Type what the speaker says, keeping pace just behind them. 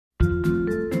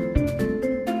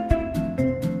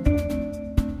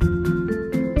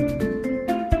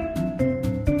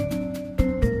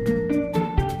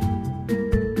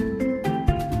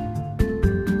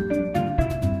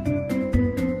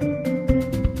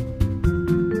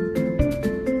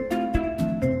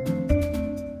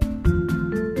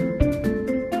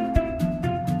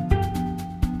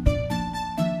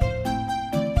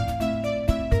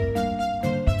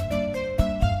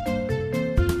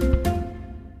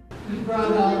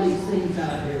brought all these things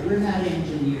out here. We're not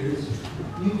engineers.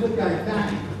 You took our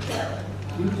time.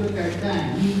 You took our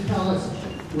time. You tell us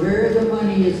where the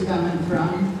money is coming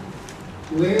from,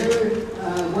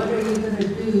 what are you going to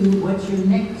do, what's your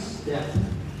next step,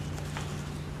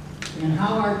 and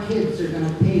how our kids are going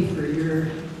to pay for your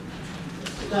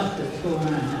stuff that's going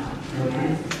on now.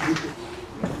 Okay?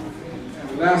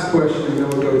 Last question, and then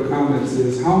we'll go to comments,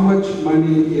 is how much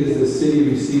money is the city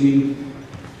receiving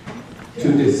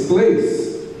to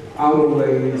displace outer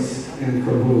lanes and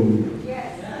from whom?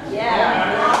 Yes.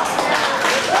 Yeah.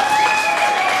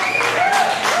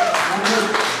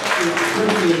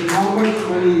 How much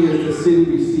money is the city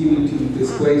receiving to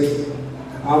displace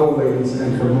outer lanes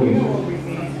and from whom?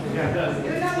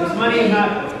 This money is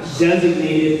not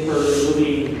designated for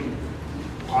removing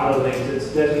auto lanes.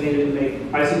 It's designated to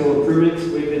make bicycle improvements.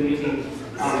 We've been using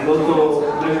local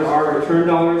Measure R return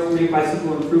dollars to make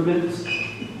bicycle improvements.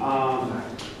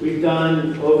 We've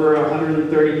done over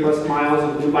 130 plus miles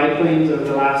of new bike lanes over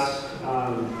the last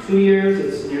 2 years.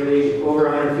 It's nearly over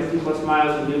 150 plus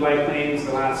miles of new bike lanes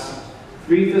the last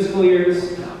 3 fiscal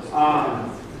years.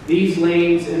 These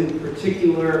lanes in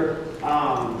particular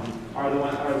are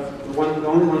the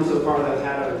only ones so far that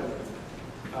had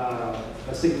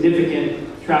a significant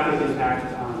traffic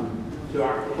impact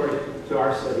according to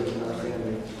our studies and our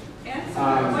standards.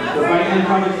 The bike lane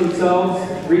projects themselves,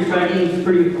 recycling is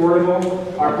pretty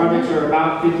affordable. Our projects are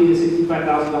about $50,000 to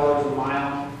 $65,000 a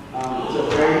mile.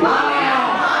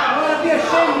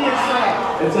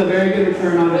 It's a very good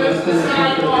return on investment in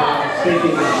terms of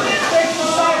safety measures.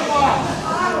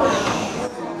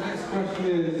 Next question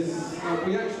is,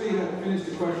 we actually had finished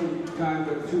the question time,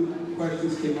 but 2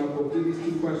 questions came up. We'll do these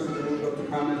 2 questions and move up to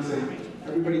comments, and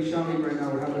everybody shouting right now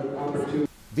will have an opportunity.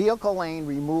 Vehicle lane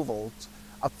removals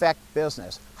affect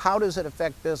business. How does it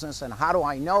affect business, and how do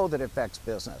I know that it affects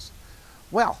business?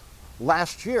 Well,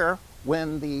 last year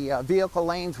when the vehicle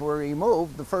lanes were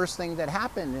removed, the first thing that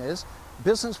happened is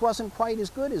business wasn't quite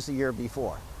as good as the year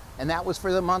before, and that was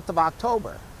for the month of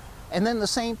October. And then the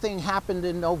same thing happened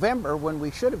in November when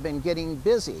we should have been getting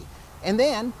busy. And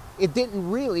then it didn't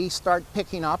really start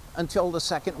picking up until the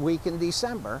 2nd week in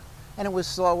December, and it was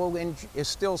is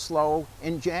still slow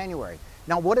in January.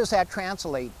 Now, what does that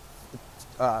translate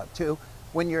to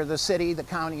when you're the city, the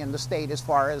county, and the state as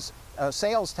far as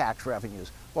sales tax revenues?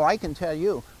 Well, I can tell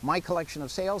you, my collection of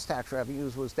sales tax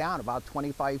revenues was down about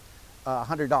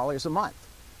 $2,500 a month.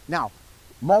 Now,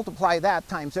 multiply that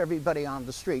times everybody on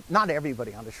the street, not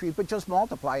everybody on the street, but just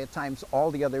multiply it times all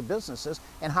the other businesses,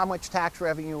 and how much tax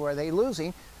revenue are they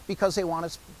losing because they want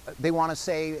to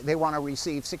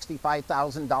receive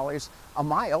 $65,000 a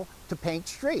mile to paint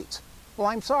streets. Well,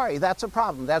 I'm sorry, that's a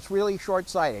problem. That's really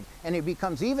short-sighted. And it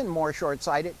becomes even more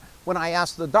short-sighted when I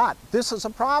ask the DOT, this is a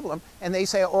problem, and they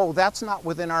say, oh, that's not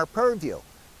within our purview.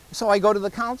 So I go to the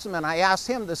councilman, I asked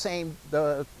him the same,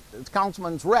 the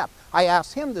councilman's rep, I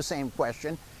asked him the same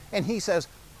question, and he says,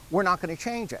 we're not going to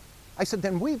change it. I said,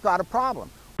 then we've got a problem.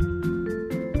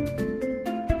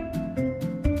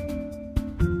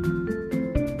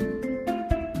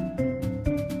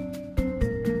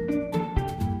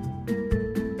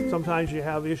 Sometimes you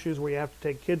have issues where you have to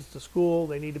take kids to school,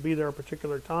 they need to be there a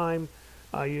particular time.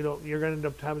 You're going to end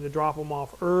up having to drop them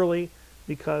off early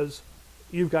because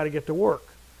you've got to get to work.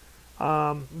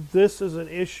 This is an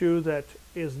issue that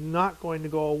is not going to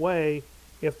go away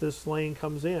if this lane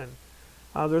comes in.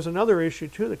 There's another issue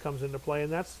too that comes into play,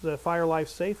 and that's the fire life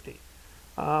safety.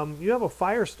 You have a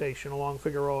fire station along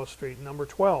Figueroa Street, number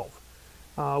 12,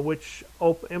 which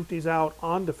empties out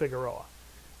onto Figueroa.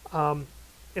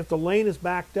 If the lane is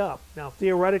backed up, now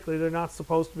theoretically they're not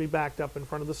supposed to be backed up in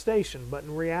front of the station, but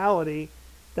in reality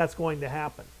that's going to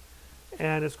happen.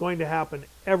 And it's going to happen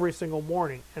every single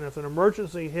morning. And if an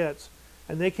emergency hits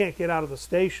and they can't get out of the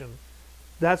station,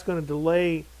 that's going to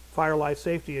delay fire life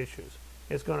safety issues.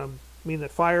 It's going to mean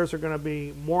that fires are going to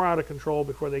be more out of control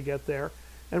before they get there.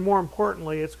 And more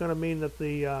importantly, it's going to mean that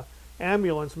the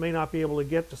ambulance may not be able to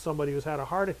get to somebody who's had a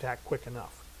heart attack quick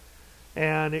enough.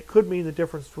 And it could mean the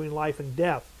difference between life and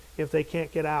death if they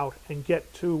can't get out and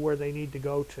get to where they need to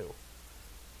go to.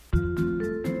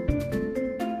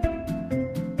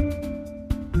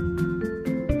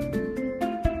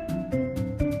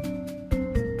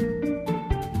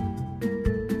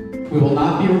 We will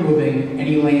not be removing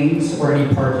any lanes or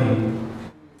any parking.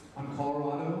 On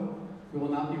Colorado, we will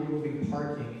not be removing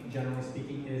parking. Generally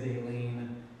speaking, it is a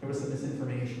lane. There was some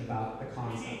misinformation about the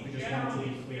concept. We just wanted to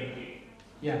be clear.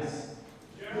 Yes.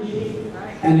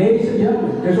 And ladies and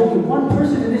gentlemen, there's only one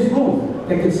person in this room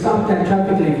that can stop that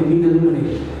traffic lane from being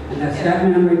eliminated, and that's that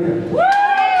man right there. He's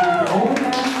the only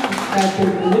man that can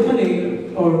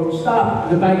eliminate or Figueroa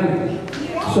stopped the bike lane.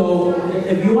 So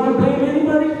if you want to blame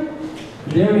anybody,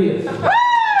 there he is.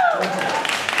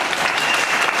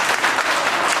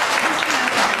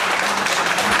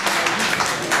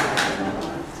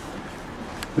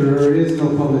 There is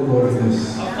no public vote on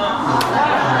this.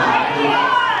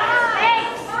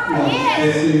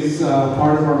 This is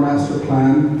part of our master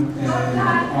plan.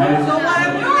 And So why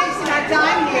are we wasting our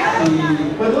time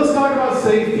here? But let's talk about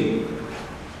safety.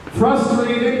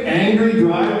 Frustrated, angry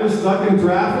drivers stuck in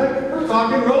traffic? We're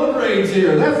talking road rage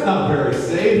here. That's not very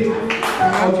safe.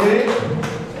 Okay?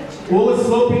 Will it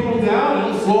slow people down?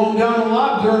 It'll slow them down a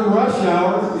lot during rush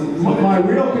hour. My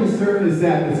real concern is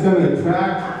that it's going to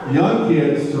attract young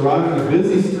kids to ride on a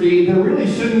busy street that really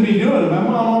shouldn't be doing it. My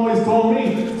mom always told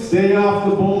me, stay off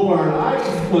the boulevard.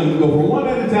 I wouldn't go from one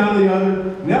end of town to the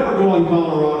other, never go on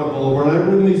Colorado Boulevard. I've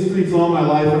ridden these streets all my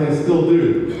life and I still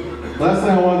do. Last thing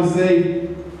I want to say,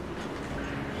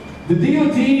 the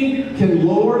DOT can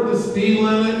lower the speed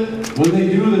limit when they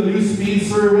do the new speed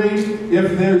survey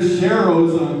if there's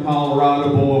sharrows on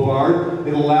Colorado Boulevard.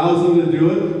 It allows them to do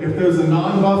it. If there's a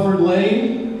non-buffered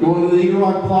lane going to the Eagle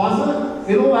Rock Plaza,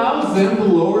 it allows them to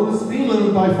lower the speed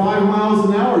limit by 5 miles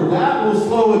an hour. That will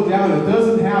slow it down. It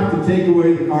doesn't have to take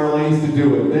away the car lanes to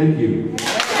do it. Thank you.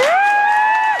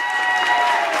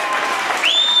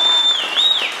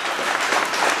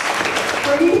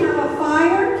 We didn't have a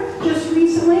fire just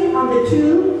recently on the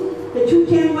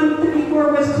 210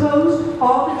 134 was closed.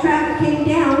 All the traffic came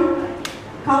down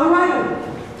Colorado.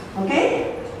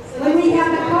 Okay? When we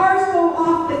had the cars go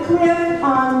off the cliff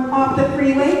off the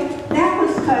freeway, that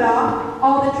was cut off.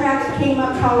 All the traffic came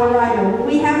up Colorado. When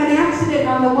we have an accident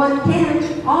on the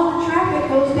 110, all the traffic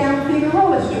goes down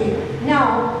Figueroa Street.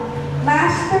 Now,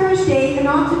 last Thursday, an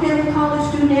Occidental College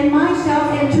student and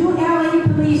myself and 2 LA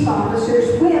police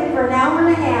officers went for an hour and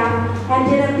a half and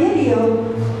did a video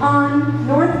on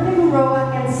North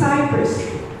Figueroa and Cypress.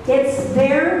 It's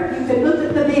there. You can look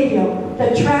at the video.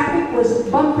 The traffic was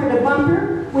bumper to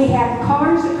bumper. We had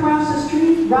cars across the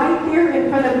street right there in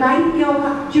front of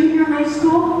Nightingale Junior High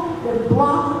School that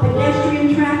blocked the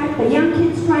pedestrian traffic. The young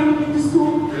kids trying to get to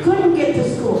school couldn't get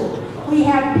to school. We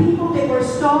had people that were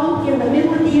stalled in the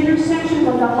middle of the intersection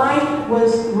when the light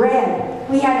was red.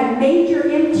 We had a major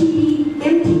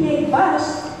MTA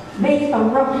bus make a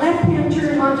left-hand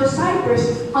turn onto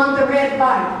Cypress on the red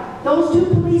light. Those 2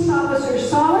 police officers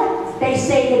saw it. They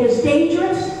say it is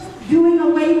dangerous, doing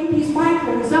away with these bike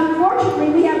lanes. Unfortunately,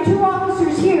 we have 2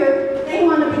 officers here. They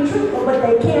want to be truthful, but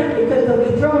they can't because they'll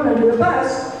be thrown under the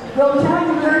bus. We'll tell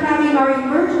you we're having our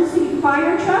emergency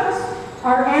fire trucks,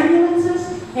 our ambulances,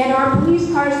 and our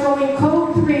police cars going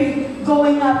code 3,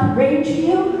 going up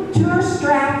Rangeview, towards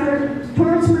Stratford,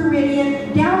 towards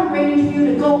Meridian, down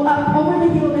Rangeview to go up over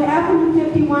the hill to Avenue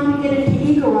 51 to get into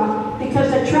Eagle Rock,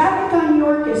 because the traffic on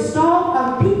York is stalled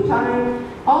on peak time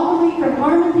all the way from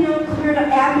Armandale clear to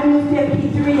Avenue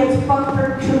 53. It's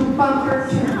bumper to bumper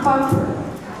to bumper.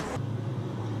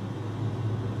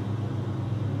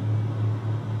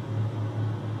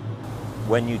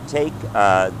 When you take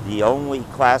the only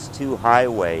Class 2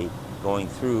 highway going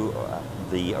through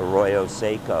the Arroyo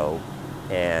Seco,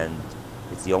 and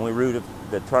it's the only route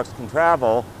the trucks can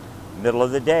travel, middle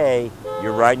of the day,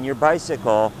 you're riding your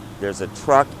bicycle, there's a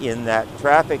truck in that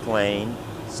traffic lane,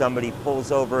 somebody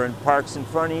pulls over and parks in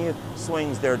front of you,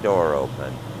 swings their door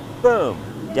open. Boom!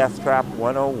 Death Trap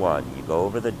 101. You go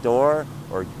over the door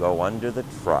or you go under the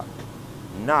truck.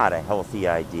 Not a healthy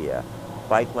idea.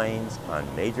 Bike lanes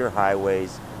on major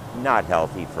highways, not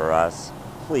healthy for us.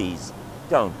 Please,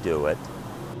 don't do it.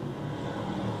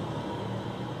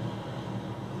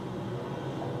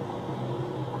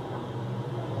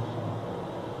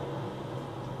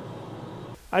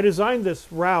 I designed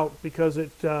this route because it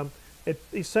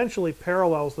essentially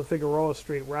parallels the Figueroa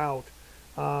Street route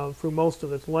through most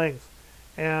of its length.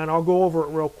 And I'll go over it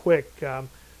real quick.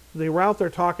 The route they're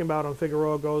talking about on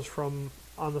Figueroa goes from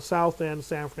on the south end,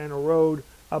 San Fernando Road,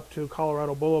 up to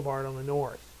Colorado Boulevard on the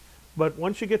north. But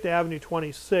once you get to Avenue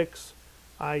 26,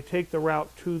 I take the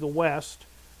route to the west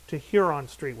to Huron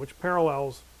Street, which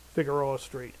parallels Figueroa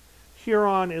Street.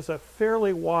 Huron is a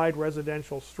fairly wide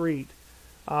residential street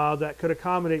that could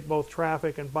accommodate both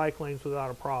traffic and bike lanes without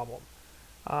a problem.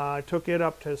 I took it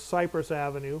up to Cypress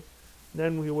Avenue,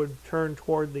 then we would turn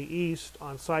toward the east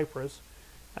on Cypress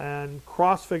and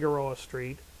cross Figueroa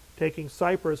Street, taking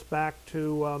Cypress back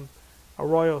to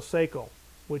Arroyo Seco,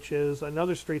 which is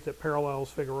another street that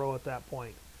parallels Figueroa at that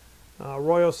point.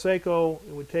 Arroyo Seco,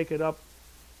 it would take it up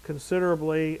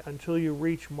considerably until you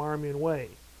reach Marmion Way.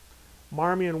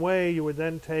 Marmion Way you would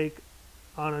then take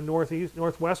on a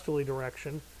northwesterly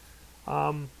direction,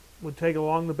 would take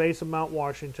along the base of Mount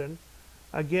Washington,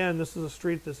 Again, this is a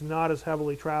street that's not as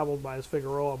heavily traveled as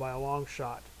Figueroa by a long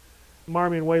shot.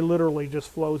 Marmion Way literally just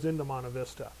flows into Monte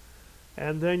Vista.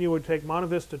 And then you would take Monte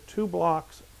Vista 2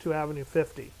 blocks to Avenue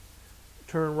 50.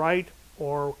 Turn right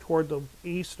or toward the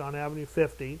east on Avenue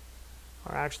 50,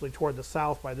 or actually toward the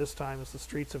south by this time as the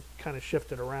streets have kind of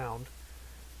shifted around.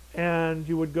 And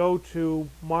you would go to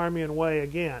Marmion Way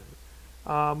again.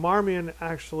 Marmion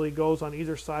actually goes on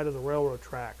either side of the railroad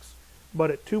tracks,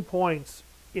 but at 2 points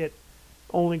it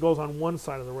only goes on one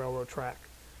side of the railroad track.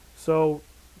 So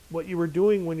what you were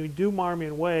doing when you do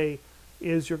Marmion Way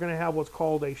is you're going to have what's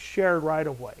called a shared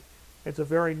right-of-way. It's a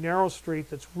very narrow street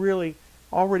that's really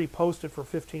already posted for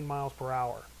 15 miles per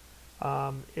hour.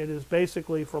 It is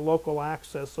basically for local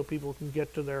access so people can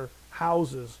get to their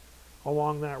houses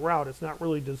along that route. It's not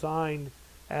really designed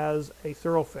as a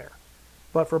thoroughfare.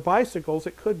 But for bicycles,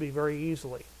 it could be very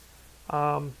easily.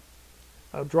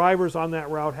 Drivers on that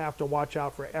route have to watch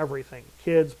out for everything.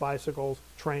 Kids, bicycles,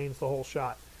 trains, the whole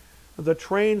shot. The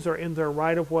trains are in their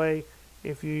right-of-way.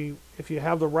 If you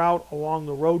have the route along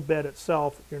the roadbed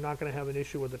itself, you're not going to have an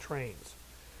issue with the trains.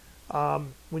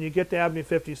 When you get to Avenue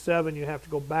 57, you have to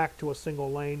go back to a single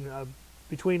lane.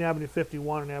 Between Avenue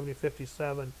 51 and Avenue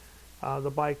 57, the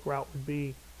bike route would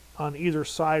be on either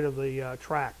side of the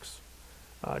tracks,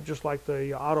 just like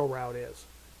the auto route is.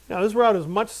 Now, this route is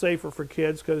much safer for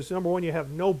kids because, number one, you have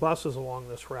no buses along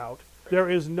this route. There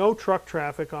is no truck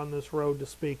traffic on this road to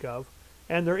speak of,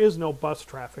 and there is no bus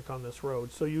traffic on this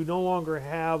road. So you no longer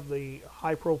have the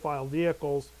high-profile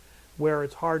vehicles where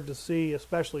it's hard to see,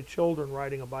 especially children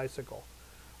riding a bicycle.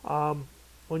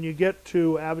 When you get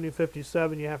to Avenue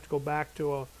 57, you have to go back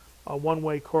to a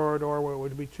one-way corridor where it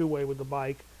would be two-way with the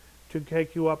bike to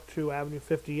take you up to Avenue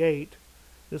 58.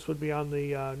 This would be on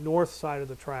the north side of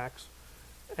the tracks.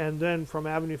 And then from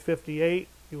Avenue 58,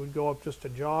 you would go up just a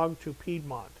jog to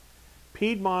Piedmont.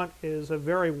 Piedmont is a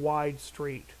very wide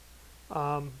street,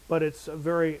 but it's a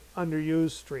very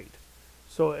underused street.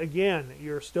 So again,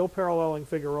 you're still paralleling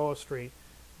Figueroa Street,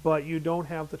 but you don't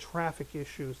have the traffic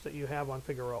issues that you have on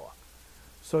Figueroa.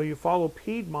 So you follow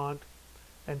Piedmont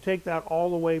and take that all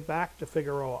the way back to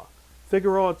Figueroa.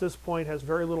 Figueroa at this point has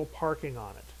very little parking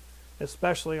on it,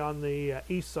 especially on the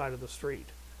east side of the street,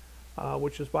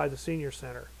 which is by the senior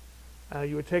center.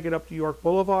 You would take it up to York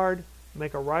Boulevard,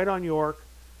 make a right on York,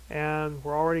 and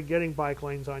we're already getting bike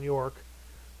lanes on York.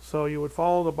 So you would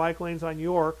follow the bike lanes on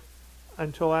York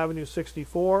until Avenue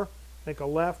 64, make a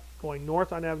left going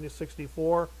north on Avenue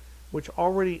 64, which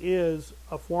already is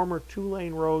a former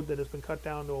 2-lane road that has been cut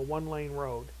down to a 1-lane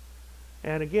road.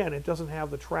 And again, it doesn't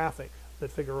have the traffic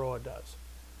that Figueroa does.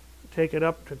 Take it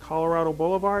up to Colorado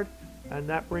Boulevard, and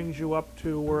that brings you up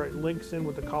to where it links in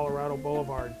with the Colorado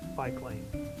Boulevard bike lane.